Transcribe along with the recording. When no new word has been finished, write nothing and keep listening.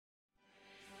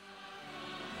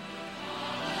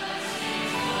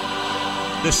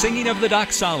The singing of the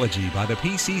doxology by the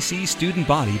PCC student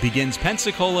body begins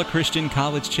Pensacola Christian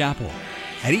College Chapel.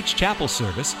 At each chapel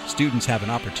service, students have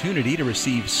an opportunity to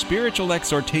receive spiritual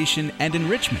exhortation and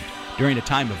enrichment during a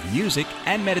time of music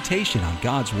and meditation on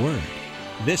God's Word.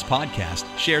 This podcast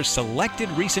shares selected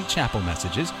recent chapel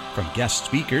messages from guest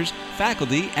speakers,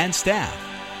 faculty, and staff.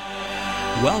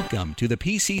 Welcome to the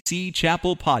PCC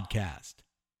Chapel Podcast.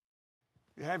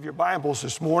 You have your Bibles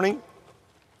this morning.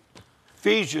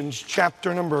 Ephesians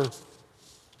chapter number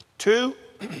 2.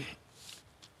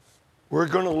 We're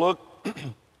going to look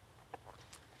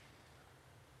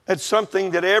at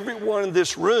something that everyone in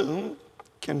this room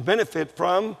can benefit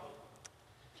from.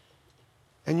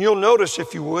 And you'll notice,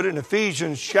 if you would, in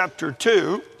Ephesians chapter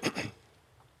 2,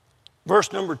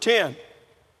 verse number 10.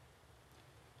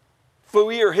 For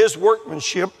we are his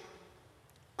workmanship,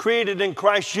 created in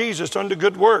Christ Jesus unto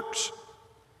good works,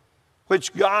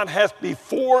 which God hath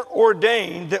before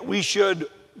ordained that we should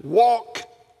walk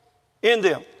in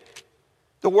them.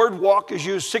 The word walk is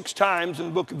used 6 times in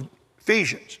the book of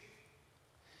Ephesians.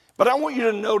 But I want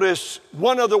you to notice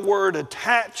one other word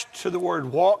attached to the word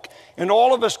walk, and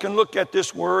all of us can look at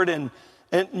this word, and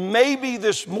maybe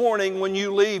this morning when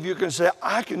you leave, you can say,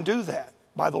 I can do that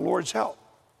by the Lord's help.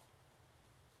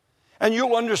 And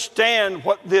you'll understand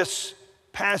what this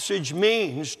passage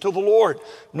means to the Lord.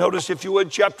 Notice, if you would,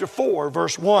 chapter 4,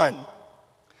 verse 1.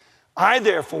 I,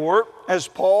 therefore, as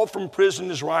Paul from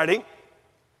prison is writing,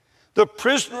 the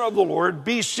prisoner of the Lord,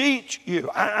 beseech you.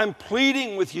 I'm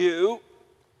pleading with you.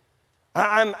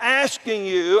 I'm asking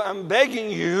you, I'm begging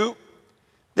you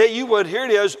that you would, here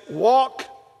it is, walk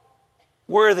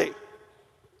worthy.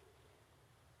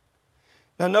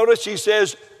 Now notice he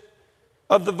says,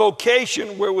 of the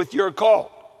vocation wherewith you're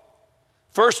called.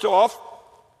 First off,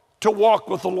 to walk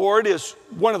with the Lord is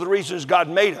one of the reasons God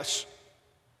made us.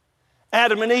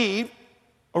 Adam and Eve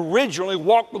originally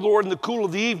walked with the Lord in the cool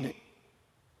of the evening.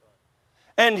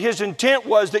 And his intent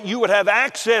was that you would have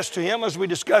access to him, as we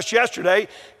discussed yesterday,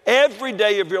 every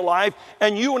day of your life,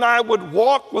 and you and I would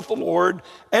walk with the Lord,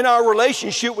 and our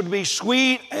relationship would be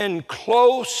sweet and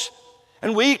close,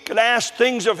 and we could ask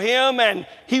things of him, and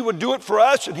he would do it for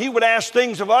us, and he would ask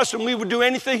things of us, and we would do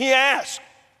anything he asked.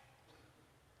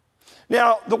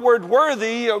 Now, the word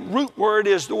worthy, a root word,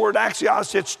 is the word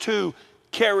axios. It's to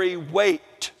carry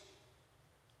weight.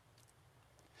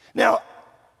 Now,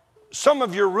 some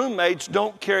of your roommates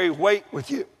don't carry weight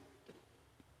with you.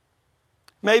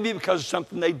 Maybe because of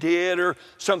something they did or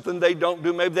something they don't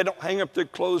do. Maybe they don't hang up their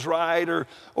clothes right or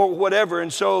whatever,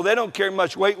 and so they don't carry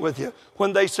much weight with you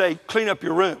when they say, clean up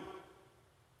your room,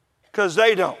 because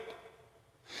they don't.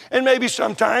 And maybe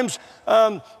sometimes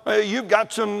you've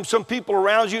got some people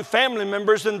around you, family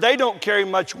members, and they don't carry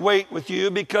much weight with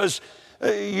you because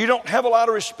you don't have a lot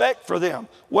of respect for them.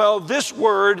 Well, this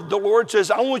word, the Lord says,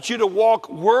 I want you to walk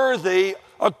worthy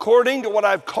according to what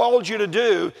I've called you to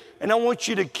do, and I want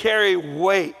you to carry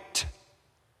weight.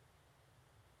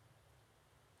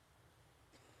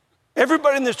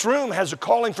 Everybody in this room has a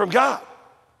calling from God.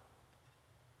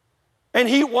 And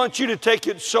he wants you to take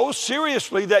it so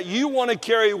seriously that you want to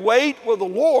carry weight with the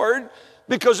Lord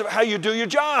because of how you do your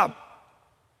job.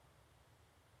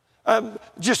 I'm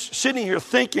just sitting here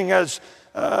thinking as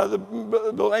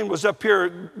Blaine was up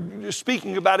here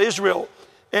speaking about Israel.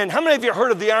 And how many of you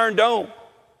heard of the Iron Dome?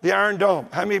 The Iron Dome.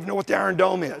 How many of you know what the Iron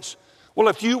Dome is? Well,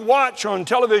 if you watch on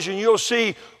television, you'll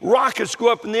see rockets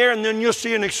go up in the air and then you'll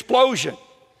see an explosion.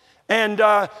 And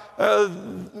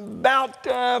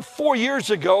about 4 years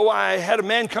ago, I had a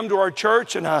man come to our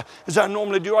church, and as I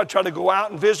normally do, I try to go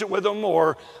out and visit with him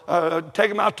or take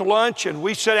him out to lunch, and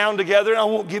we sit down together. And I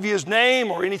won't give you his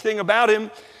name or anything about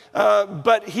him,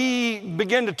 but he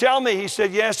began to tell me, he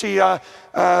said, yes,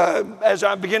 as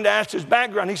I began to ask his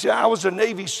background, he said, I was a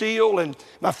Navy SEAL, and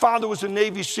my father was a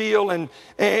Navy SEAL, and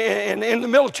in the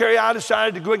military, I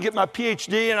decided to go and get my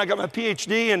PhD, and I got my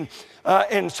PhD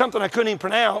in something I couldn't even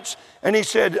pronounce. And he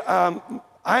said, I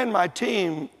and my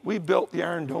team, we built the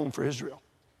Iron Dome for Israel.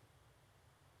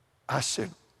 I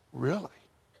said, really?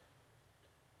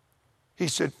 He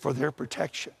said, for their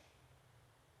protection.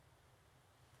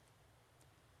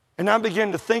 And I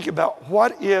began to think about,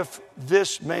 what if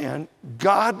this man,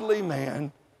 godly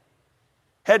man,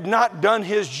 had not done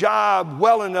his job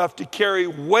well enough to carry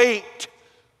weight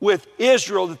with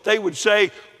Israel, that they would say,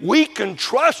 we can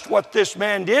trust what this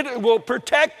man did, it will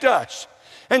protect us.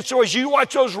 And so as you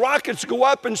watch those rockets go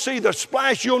up and see the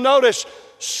splash, you'll notice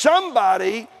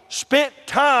somebody spent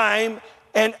time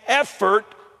and effort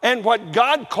and what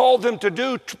God called them to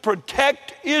do to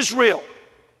protect Israel.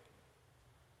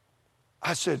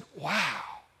 I said, wow.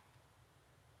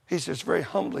 He says, it's very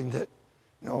humbling that,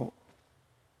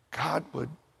 God would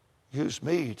use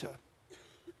me to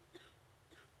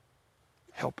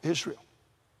help Israel.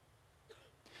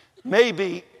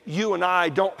 Maybe you and I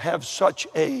don't have such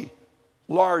a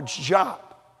large job.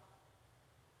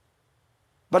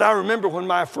 But I remember when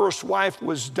my first wife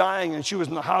was dying and she was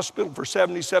in the hospital for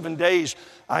 77 days,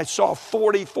 I saw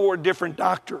 44 different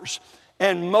doctors,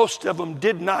 and most of them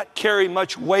did not carry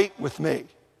much weight with me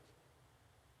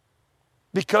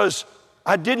because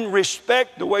I didn't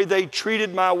respect the way they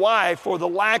treated my wife or the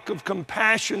lack of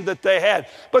compassion that they had.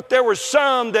 But there were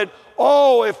some that,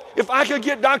 oh, if I could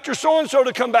get Dr. So-and-so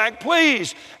to come back,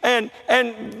 please. And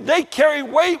they carry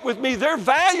weight with me. They're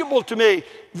valuable to me.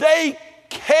 They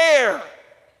care.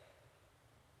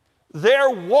 Their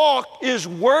walk is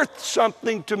worth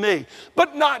something to me,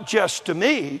 but not just to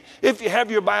me. If you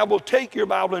have your Bible, take your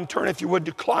Bible and turn, if you would,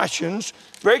 to Colossians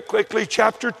very quickly,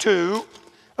 chapter 2.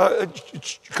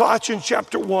 Colossians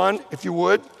chapter 1, if you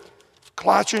would.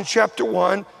 Colossians chapter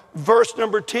 1, verse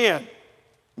number 10.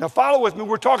 Now follow with me.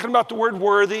 We're talking about the word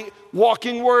worthy,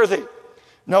 walking worthy.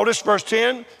 Notice verse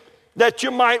 10, that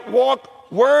you might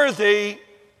walk worthy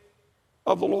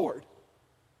of the Lord.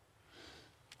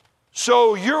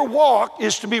 So your walk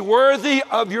is to be worthy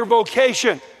of your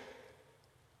vocation.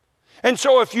 And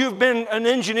so if you've been an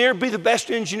engineer, be the best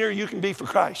engineer you can be for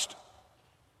Christ.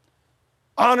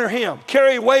 Honor Him.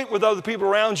 Carry weight with other people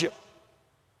around you.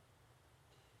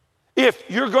 If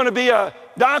you're going to be a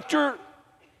doctor,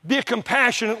 be a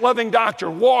compassionate, loving doctor.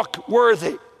 Walk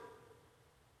worthy.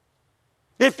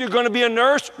 If you're going to be a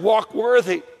nurse, walk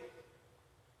worthy.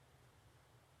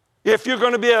 If you're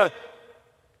going to be a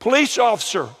police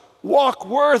officer, walk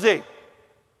worthy.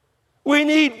 We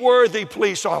need worthy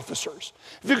police officers.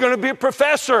 If you're going to be a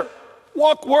professor,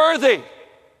 walk worthy.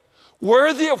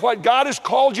 Worthy of what God has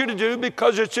called you to do,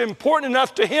 because it's important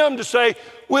enough to Him to say,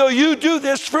 will you do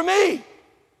this for me?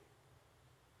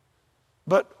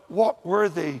 But walk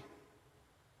worthy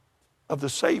of the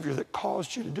Savior that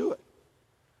caused you to do it.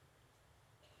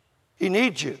 He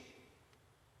needs you.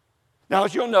 Now,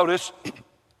 as you'll notice,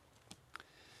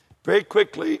 very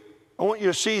quickly, I want you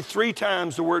to see 3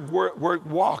 times the word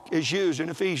walk is used in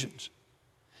Ephesians.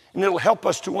 And it'll help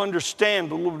us to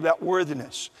understand a little bit about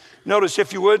worthiness. Notice,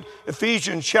 if you would,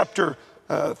 Ephesians chapter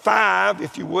 5,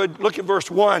 if you would, look at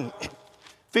verse 1.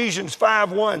 Ephesians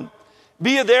 5:1.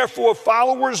 Be ye therefore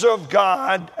followers of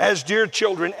God as dear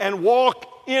children, and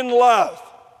walk in love.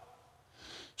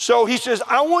 So he says,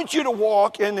 I want you to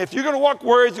walk, and if you're going to walk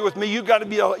worthy with me, you got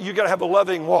to have a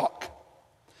loving walk.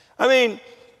 I mean,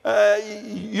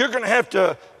 you're going to have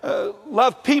to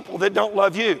love people that don't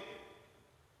love you.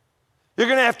 You're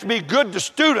going to have to be good to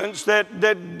students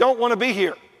that don't want to be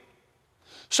here.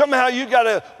 Somehow you got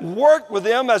to work with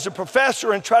them as a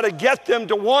professor and try to get them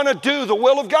to want to do the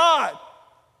will of God.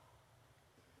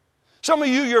 Some of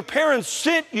you, your parents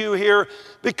sent you here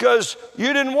because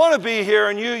you didn't want to be here,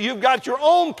 and you've got your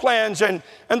own plans, and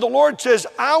the Lord says,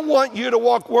 I want you to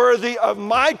walk worthy of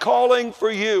my calling for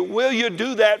you. Will you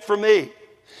do that for me?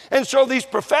 And so these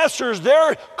professors,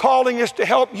 their calling is to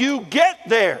help you get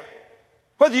there,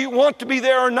 whether you want to be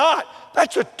there or not.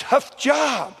 That's a tough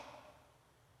job.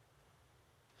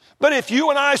 But if you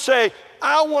and I say,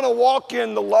 I want to walk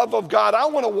in the love of God, I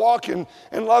want to walk and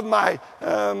love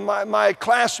my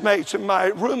classmates and my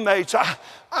roommates,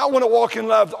 I want to walk in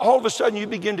love, all of a sudden you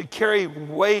begin to carry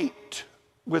weight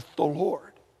with the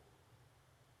Lord.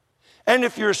 And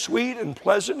if you're sweet and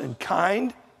pleasant and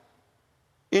kind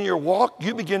in your walk,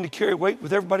 you begin to carry weight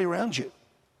with everybody around you.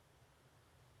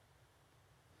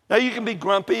 Now you can be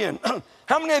grumpy, and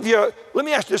how many of you, let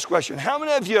me ask this question, how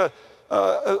many of you,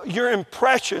 your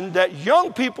impression that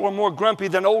young people are more grumpy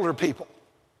than older people?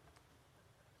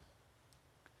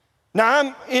 Now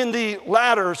I'm in the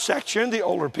latter section, the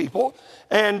older people,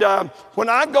 and when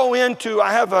I go into,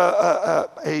 I have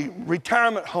a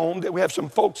retirement home that we have some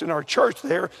folks in our church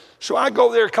there, so I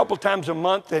go there a couple times a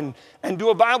month and do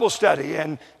a Bible study,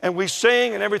 and we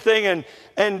sing and everything,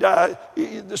 and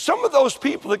some of those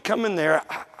people that come in there,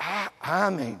 I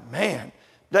mean, man,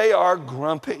 they are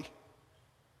grumpy.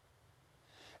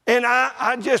 And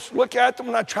I just look at them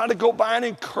and I try to go by and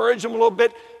encourage them a little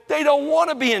bit. They don't want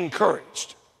to be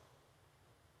encouraged.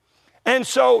 And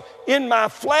so in my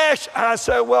flesh, I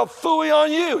say, well, phooey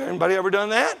on you. Anybody ever done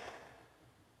that?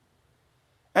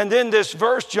 And then this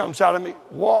verse jumps out at me,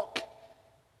 walk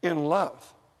in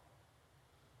love.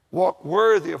 Walk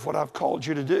worthy of what I've called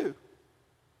you to do.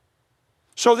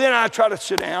 So then I try to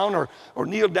sit down or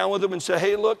kneel down with them and say,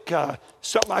 hey, look,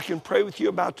 something I can pray with you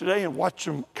about today, and watch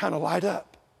them kind of light up.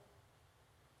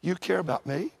 You care about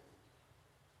me?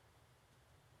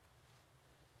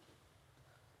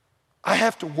 I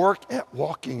have to work at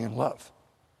walking in love.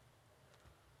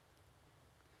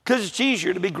 Because it's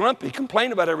easier to be grumpy,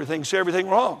 complain about everything, say everything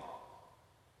wrong.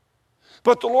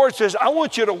 But the Lord says, I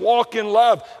want you to walk in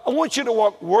love. I want you to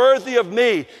walk worthy of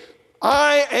me.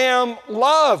 I am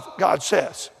love, God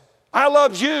says. I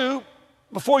loved you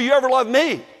before you ever loved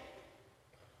me.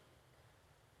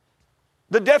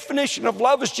 The definition of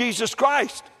love is Jesus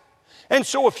Christ. And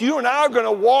so if you and I are going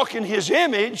to walk in his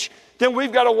image, then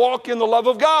we've got to walk in the love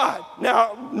of God.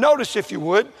 Now, notice if you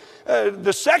would,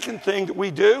 the second thing that we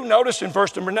do, notice in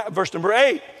verse number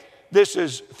 8. This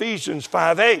is Ephesians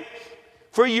 5:8.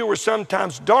 For you were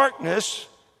sometimes darkness,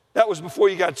 that was before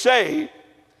you got saved,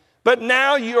 but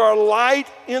now you are light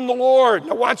in the Lord.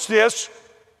 Now watch this.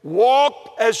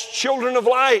 Walk as children of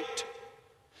light.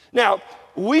 Now,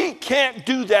 we can't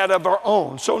do that of our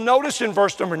own. So notice in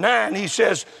verse number 9, he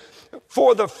says,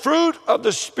 for the fruit of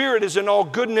the Spirit is in all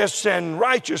goodness and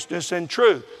righteousness and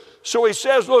truth. So he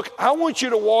says, look, I want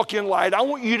you to walk in light. I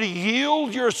want you to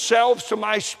yield yourselves to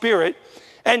my Spirit,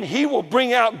 and he will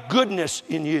bring out goodness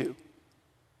in you.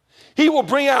 He will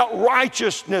bring out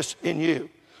righteousness in you.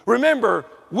 Remember,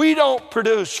 we don't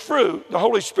produce fruit, the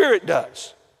Holy Spirit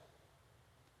does.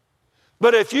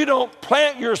 But if you don't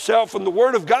plant yourself in the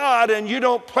Word of God and you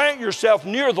don't plant yourself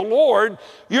near the Lord,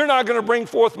 you're not going to bring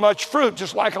forth much fruit,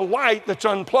 just like a light that's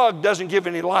unplugged doesn't give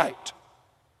any light.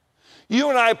 You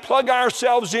and I plug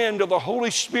ourselves into the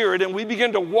Holy Spirit and we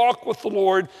begin to walk with the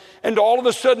Lord, and all of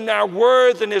a sudden our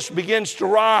worthiness begins to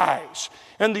rise.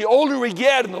 And the older we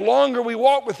get and the longer we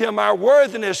walk with him, our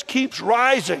worthiness keeps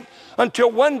rising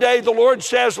until one day the Lord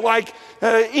says, like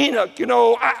Enoch, you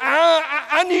know,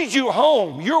 I need you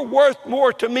home. You're worth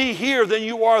more to me here than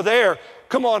you are there.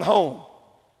 Come on home.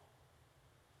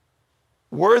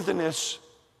 Worthiness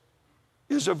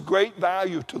is of great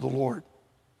value to the Lord.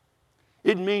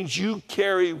 It means you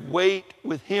carry weight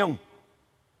with him.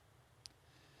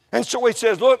 And so he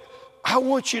says, look, I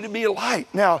want you to be a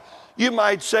light. Now, you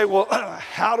might say, well,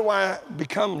 how do I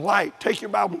become light? Take your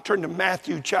Bible and turn to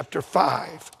Matthew chapter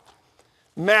 5.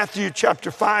 Matthew chapter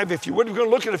 5, if you would. We're going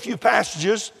to look at a few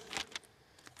passages.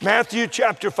 Matthew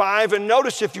chapter 5, and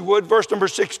notice, if you would, verse number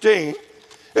 16.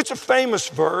 It's a famous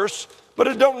verse, but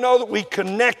I don't know that we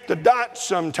connect the dots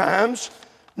sometimes.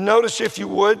 Notice, if you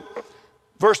would,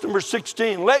 verse number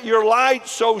 16. Let your light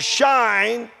so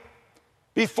shine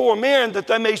before men that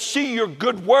they may see your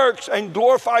good works and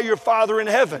glorify your Father in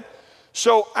heaven.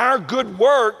 So our good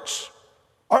works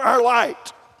are our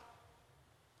light.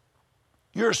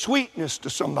 Your sweetness to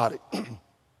somebody.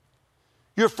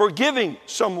 You're forgiving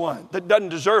someone that doesn't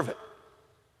deserve it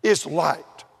is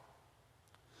light.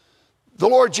 The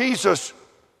Lord Jesus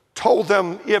told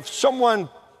them, if someone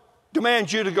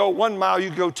demands you to go 1 mile, you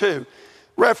go 2.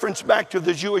 Reference back to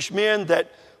the Jewish men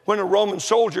that when a Roman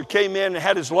soldier came in and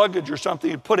had his luggage or something,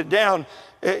 he'd put it down,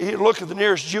 he'd look at the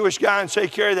nearest Jewish guy and say,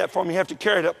 carry that for me. You have to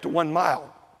carry it up to 1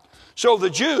 mile. So the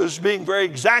Jews, being very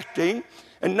exacting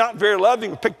and not very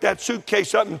loving, picked that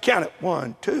suitcase up and count it.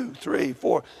 1, 2, 3,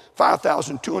 4,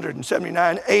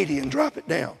 5,279, 80, and drop it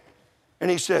down.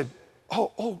 And he said,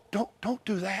 don't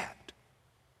do that.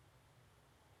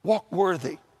 Walk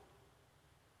worthy.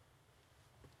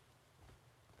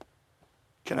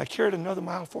 Can I carry it another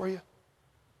mile for you?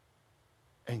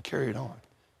 And carry it on.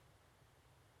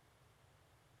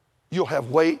 You'll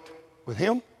have weight with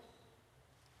him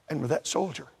and with that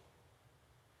soldier.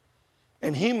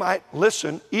 And he might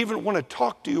listen, even want to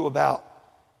talk to you about,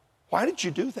 why did you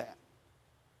do that?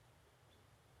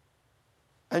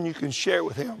 And you can share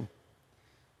with him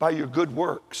by your good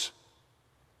works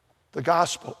the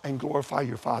gospel and glorify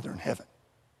your Father in heaven.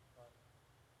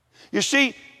 You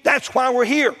see, that's why we're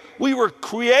here. We were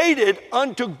created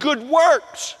unto good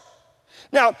works.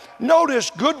 Now, notice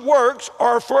good works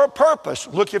are for a purpose.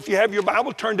 Look, if you have your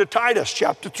Bible, turn to Titus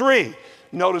chapter 3.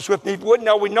 Notice with me if you would.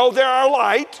 Now, we know they're our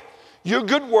light. Your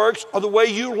good works are the way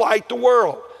you light the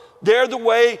world. They're the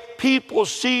way people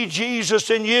see Jesus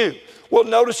in you. Well,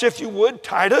 notice if you would,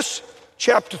 Titus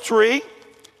chapter 3,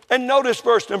 and notice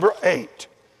verse number 8.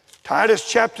 Titus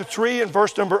chapter 3 and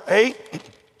verse number 8.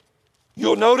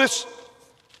 You'll notice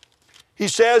he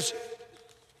says,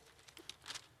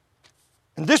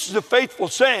 and this is a faithful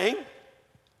saying,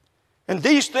 and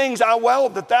these things I will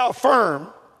that thou affirm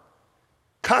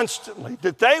constantly,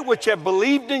 that they which have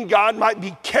believed in God might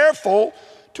be careful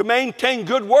to maintain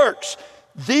good works.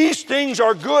 These things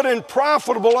are good and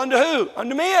profitable unto who?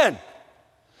 Unto men.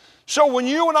 So when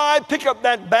you and I pick up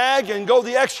that bag and go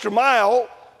the extra mile,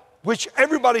 which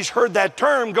everybody's heard that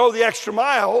term, go the extra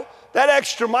mile, that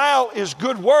extra mile is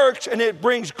good works, and it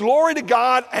brings glory to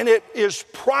God, and it is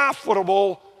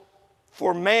profitable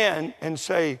for man. And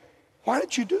say, why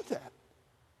did you do that?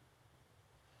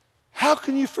 How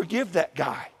can you forgive that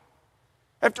guy?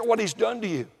 after what he's done to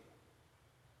you.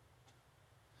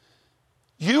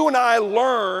 You and I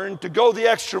learn to go the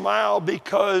extra mile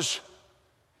because,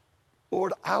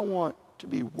 Lord, I want to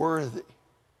be worthy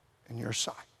in your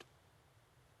sight.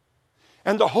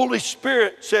 And the Holy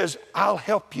Spirit says, I'll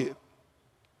help you.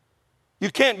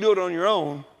 You can't do it on your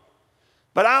own,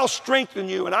 but I'll strengthen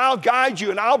you and I'll guide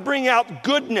you and I'll bring out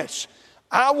goodness.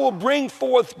 I will bring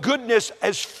forth goodness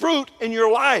as fruit in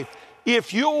your life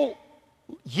if you'll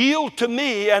yield to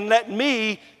me and let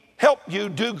me help you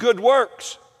do good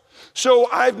works. So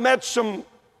I've met some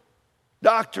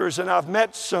doctors and I've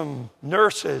met some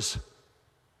nurses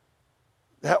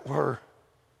that were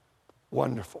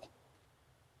wonderful.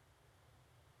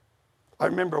 I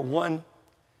remember one,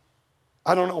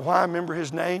 I don't know why I remember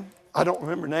his name. I don't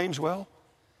remember names well.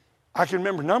 I can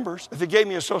remember numbers. If he gave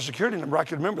me a Social Security number, I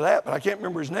could remember that, but I can't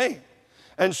remember his name.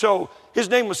 And so his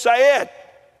name was Syed.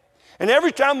 And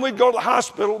every time we'd go to the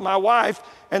hospital, my wife,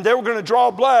 and they were going to draw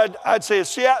blood, I'd say,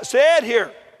 Syed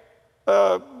here.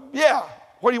 Yeah,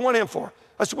 what do you want him for?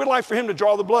 I said, we'd like for him to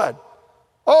draw the blood.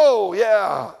 Oh,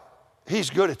 yeah, he's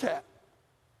good at that.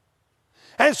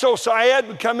 And so Syed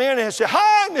would come in and say,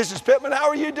 hi, Mrs. Pittman, how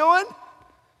are you doing?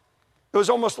 It was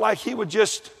almost like he would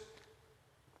just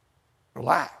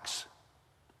relax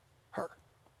her.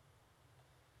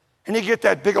 And he'd get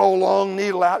that big old long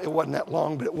needle out. It wasn't that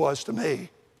long, but it was to me.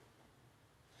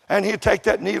 And he'd take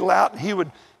that needle out and he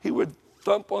would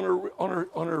thump on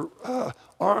her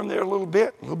arm there a little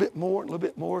bit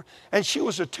more. And she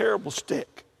was a terrible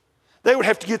stick. They would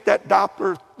have to get that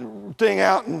Doppler thing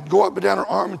out and go up and down her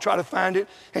arm and try to find it.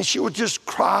 And she would just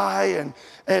cry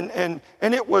and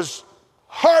it was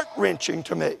heart-wrenching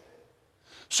to me.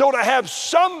 So to have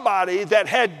somebody that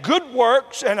had good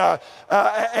works and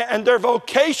their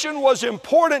vocation was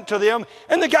important to them,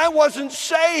 and the guy wasn't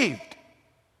saved,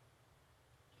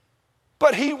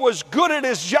 but he was good at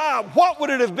his job. What would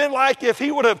it have been like if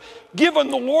he would have given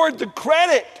the Lord the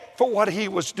credit for what he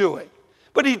was doing?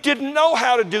 But he didn't know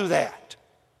how to do that.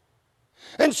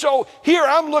 And so here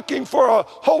I'm looking for a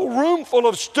whole room full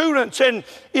of students, and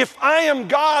if I am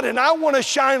God and I want to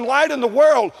shine light in the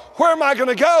world, where am I going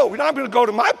to go? I'm not going to go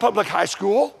to my public high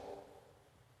school.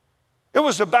 It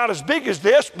was about as big as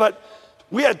this, but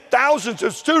we had thousands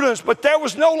of students, but there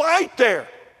was no light there.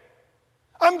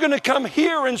 I'm going to come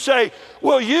here and say,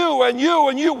 will you and you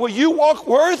and you, will you walk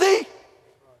worthy?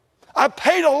 I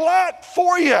paid a lot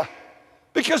for you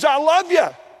because I love you.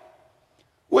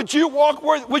 Would you walk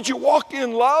worthy? Would you walk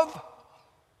in love?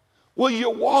 Will you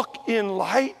walk in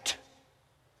light?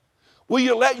 Will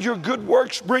you let your good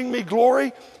works bring me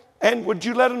glory? And would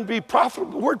you let them be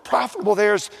profitable? The word profitable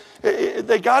there is,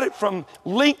 they got it from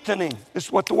lengthening,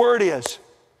 is what the word is.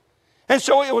 And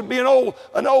so it would be an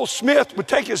old smith would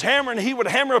take his hammer and he would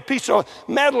hammer a piece of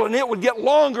metal and it would get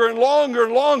longer and longer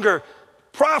and longer,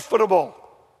 profitable.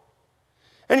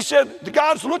 And he said,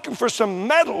 God's looking for some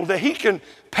metal that he can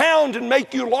pound and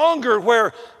make you longer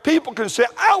where people can say,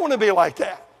 I want to be like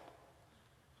that.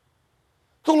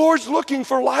 The Lord's looking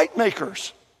for light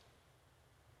makers.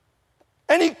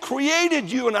 And he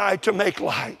created you and I to make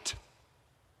light.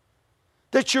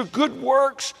 That your good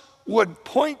works would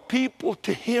point people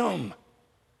to him.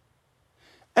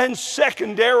 And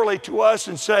secondarily to us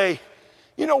and say,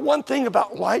 you know, one thing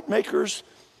about light makers,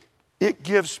 it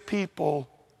gives people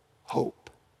hope.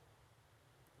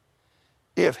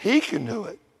 If he can do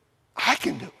it, I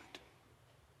can do it.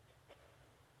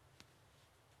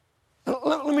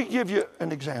 Let me give you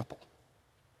an example.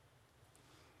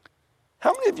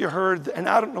 How many of you heard, and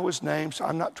I don't know his name, so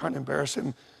I'm not trying to embarrass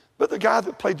him, but the guy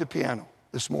that played the piano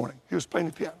this morning, he was playing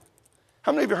the piano.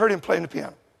 How many of you heard him playing the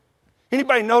piano?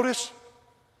 Anybody notice?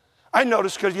 I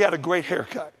noticed because he had a great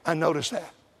haircut. I noticed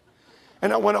that.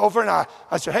 And I went over and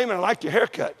I said, hey man, I like your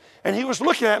haircut. And he was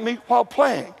looking at me while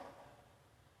playing.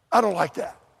 I don't like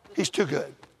that. He's too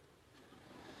good.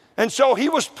 And so he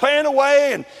was playing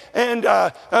away, and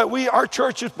our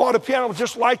church has bought a piano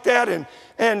just like that,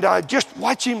 and just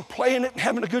watch him playing it and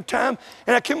having a good time.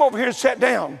 And I came over here and sat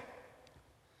down.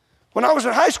 When I was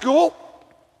in high school,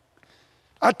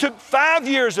 I took 5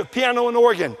 years of piano and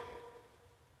organ.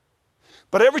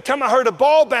 But every time I heard a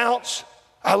ball bounce,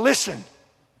 I listened.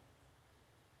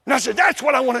 And I said, that's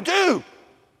what I want to do.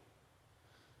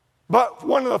 But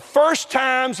one of the first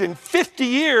times in 50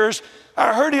 years,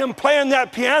 I heard him playing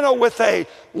that piano with a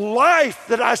life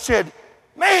that I said,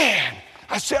 man,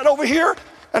 I sat over here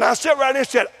and I sat right there and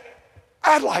said,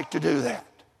 I'd like to do that.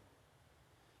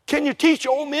 Can you teach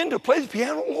old men to play the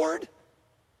piano, Lord?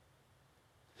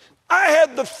 I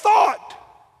had the thought,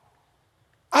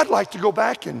 I'd like to go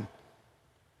back and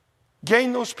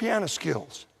gain those piano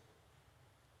skills.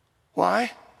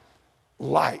 Why?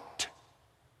 light.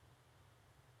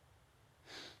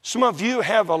 Some of you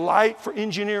have a light for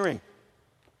engineering.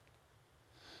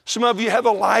 Some of you have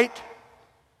a light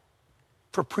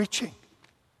for preaching.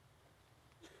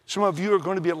 Some of you are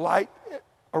going to be a light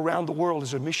around the world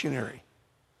as a missionary.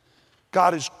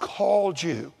 God has called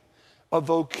you a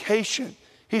vocation.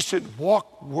 He said,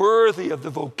 walk worthy of the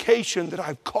vocation that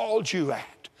I've called you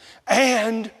at,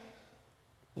 and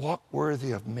walk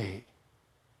worthy of me.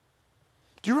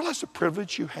 Do you realize the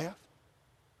privilege you have?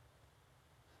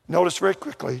 Notice very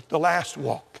quickly the last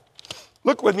walk.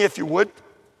 Look with me if you would.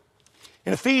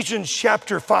 In Ephesians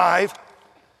chapter 5,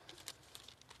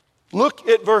 look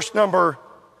at verse number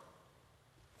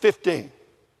 15.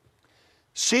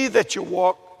 See that you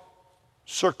walk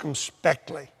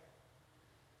circumspectly,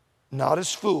 not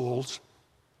as fools,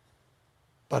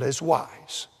 but as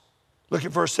wise. Look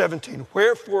at verse 17.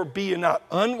 Wherefore be ye not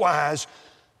unwise,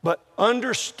 but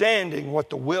understanding what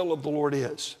the will of the Lord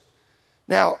is.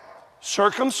 Now,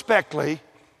 circumspectly,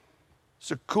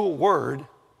 it's a cool word.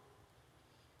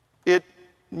 It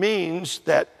means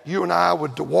that you and I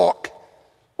would to walk.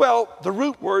 Well, the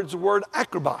root word's the word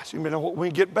acrobos. You know what we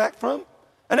get back from?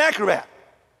 An acrobat.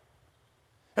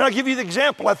 And I'll give you the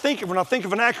example I think of when I think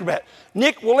of an acrobat.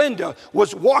 Nick Walinda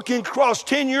was walking across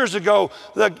 10 years ago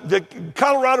the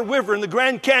Colorado River in the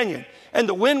Grand Canyon, and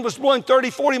the wind was blowing 30,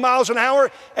 40 miles an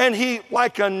hour, and he,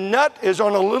 like a nut, is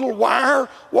on a little wire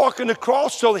walking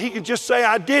across so that he could just say,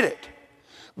 I did it.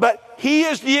 But he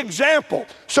is the example.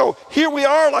 So here we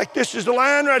are, like this is the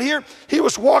line right here. He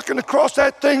was walking across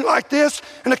that thing like this,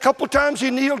 and a couple times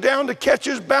he kneeled down to catch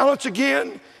his balance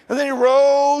again, and then he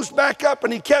rose back up,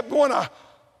 and he kept going a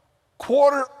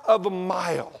quarter of a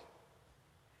mile.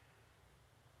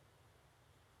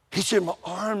 He said, my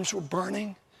arms were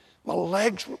burning, my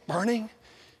legs were burning.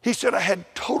 He said, I had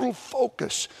total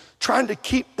focus trying to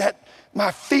keep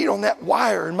my feet on that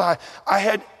wire, and I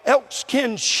had elk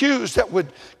skin shoes that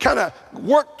would kind of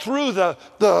work through the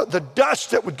dust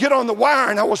that would get on the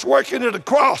wire, and I was working it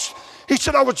across. He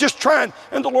said, I was just trying.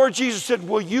 And the Lord Jesus said,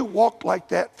 will you walk like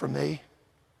that for me?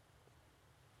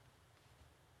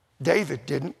 David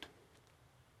didn't.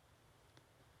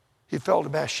 He fell to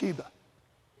Bathsheba.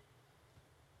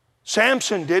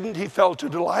 Samson didn't. He fell to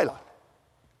Delilah.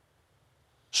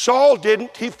 Saul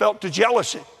didn't. He fell to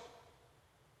jealousy.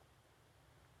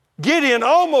 Gideon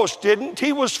almost didn't.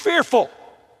 He was fearful.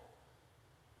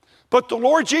 But the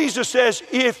Lord Jesus says,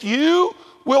 if you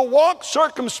will walk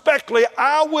circumspectly,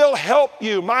 I will help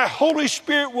you. My Holy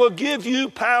Spirit will give you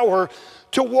power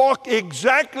to walk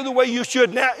exactly the way you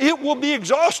should. Now, it will be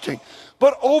exhausting.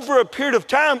 But over a period of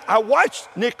time, I watched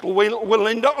Nick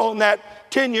Walinda on that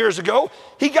 10 years ago.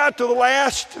 He got to the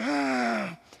last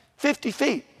 50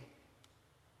 feet.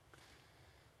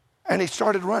 And he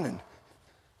started running.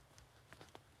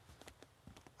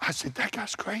 I said, that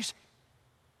guy's crazy.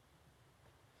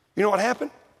 You know what happened?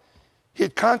 He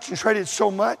had concentrated so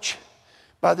much,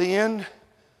 by the end,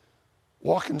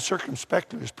 walking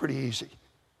circumspectly was pretty easy.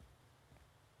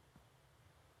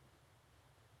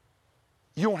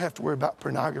 You won't have to worry about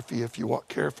pornography if you walk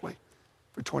carefully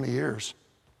for 20 years.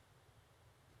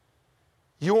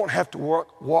 You won't have to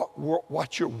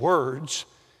watch your words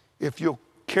if you'll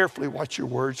carefully watch your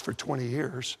words for 20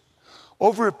 years.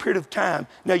 Over a period of time,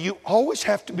 now you always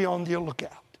have to be on the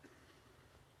lookout.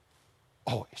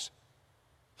 Always.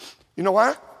 You know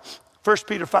why? 1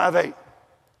 Peter 5:8.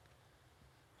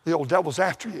 The old devil's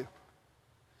after you.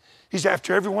 He's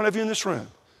after every one of you in this room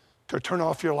to turn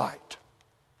off your light,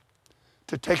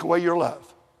 to take away your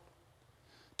love,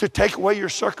 to take away your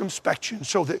circumspection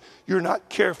so that you're not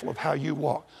careful of how you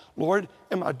walk. Lord,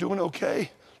 am I doing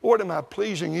okay? Lord, am I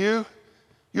pleasing you?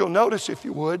 You'll notice, if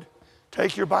you would,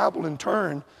 take your Bible and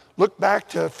turn. Look back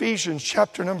to Ephesians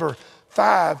chapter number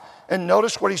 5 and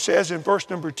notice what he says in verse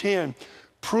number 10.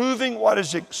 Proving what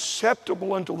is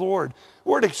acceptable unto the Lord. The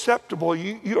word acceptable,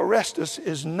 you arrest us,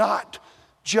 is not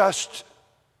just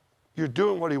you're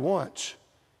doing what he wants.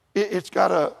 It's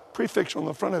got a prefix on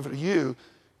the front of it.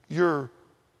 You're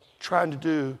trying to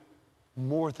do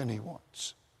more than he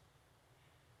wants.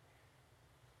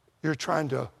 You're trying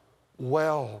to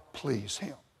well please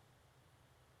him.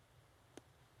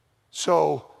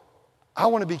 So I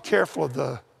want to be careful of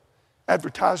the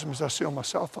advertisements I see on my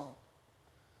cell phone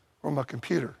or my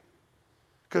computer,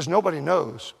 because nobody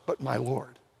knows but my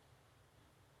Lord.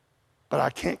 But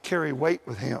I can't carry weight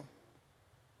with him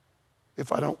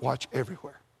if I don't watch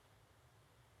everywhere.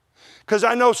 Because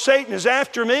I know Satan is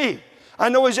after me. I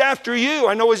know he's after you.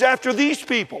 I know he's after these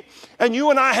people. And you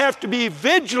and I have to be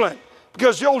vigilant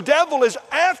because the old devil is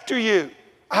after you.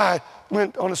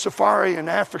 went on a safari in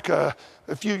Africa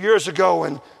a few years ago,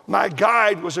 and my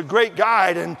guide was a great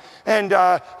guide, and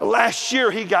last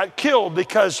year he got killed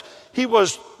because he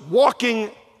was walking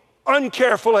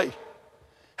uncarefully,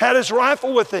 had his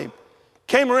rifle with him,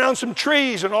 came around some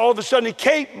trees, and all of a sudden a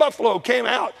Cape buffalo came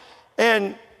out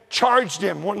and charged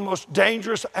him, one of the most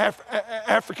dangerous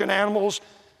African animals,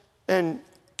 and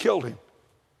killed him.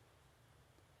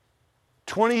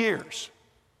 20 years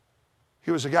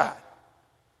he was a guide,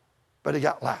 but he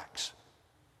got lax.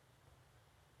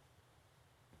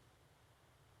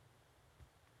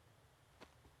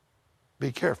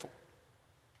 Be careful.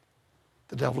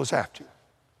 The devil is after you.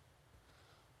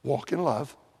 Walk in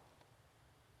love.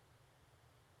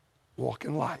 Walk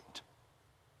in light.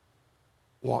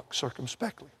 Walk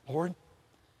circumspectly. Lord,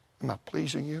 am I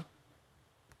pleasing you?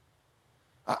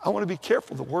 I want to be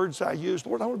careful the words I use.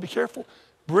 Lord, I want to be careful.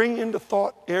 Bring into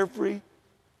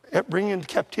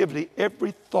captivity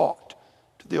every thought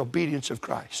to the obedience of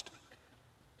Christ.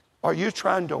 Are you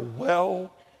trying to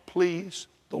well please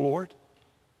the Lord?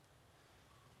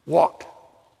 Walk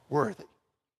worthy.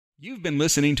 You've been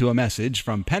listening to a message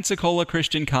from Pensacola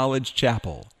Christian College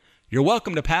Chapel. You're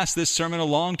welcome to pass this sermon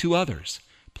along to others.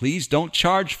 Please don't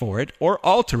charge for it or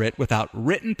alter it without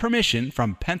written permission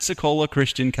from Pensacola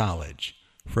Christian College.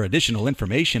 For additional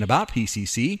information about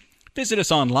PCC, visit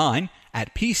us online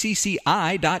at pcci.edu.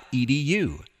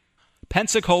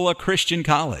 Pensacola Christian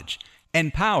College,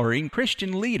 empowering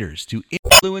Christian leaders to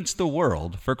influence the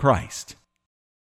world for Christ.